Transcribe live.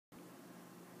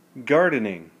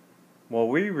Gardening. While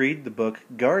we read the book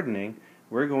Gardening,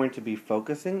 we're going to be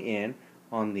focusing in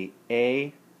on the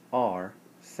AR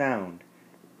sound.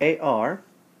 AR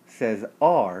says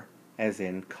R as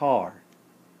in car.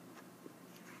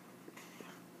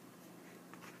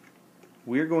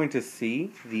 We're going to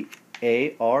see the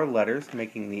AR letters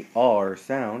making the R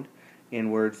sound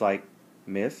in words like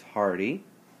Miss Hardy,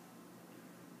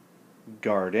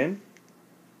 garden,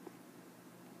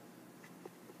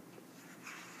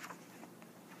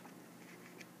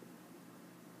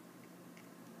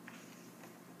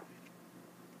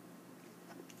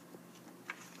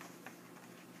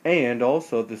 and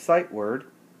also the sight word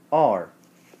R.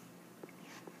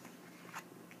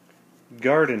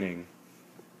 Gardening.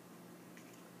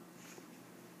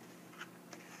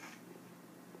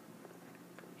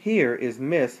 Here is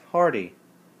Miss Hardy.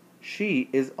 She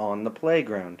is on the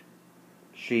playground.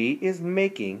 She is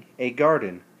making a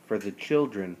garden for the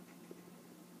children.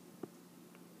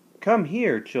 Come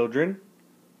here, children.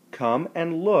 Come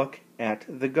and look at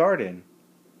the garden,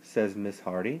 says Miss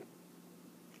Hardy.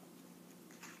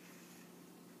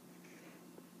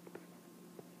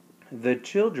 The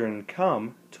children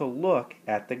come to look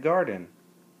at the garden.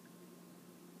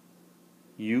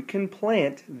 You can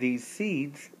plant these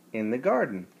seeds in the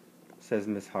garden, says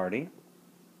Miss Hardy.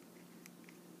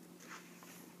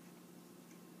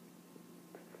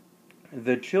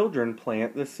 The children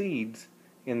plant the seeds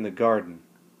in the garden.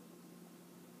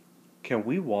 Can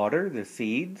we water the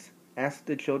seeds? Asked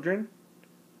the children.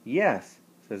 Yes,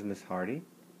 says Miss Hardy.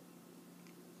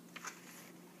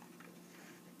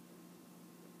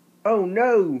 Oh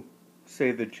no,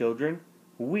 say the children.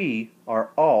 We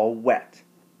are all wet.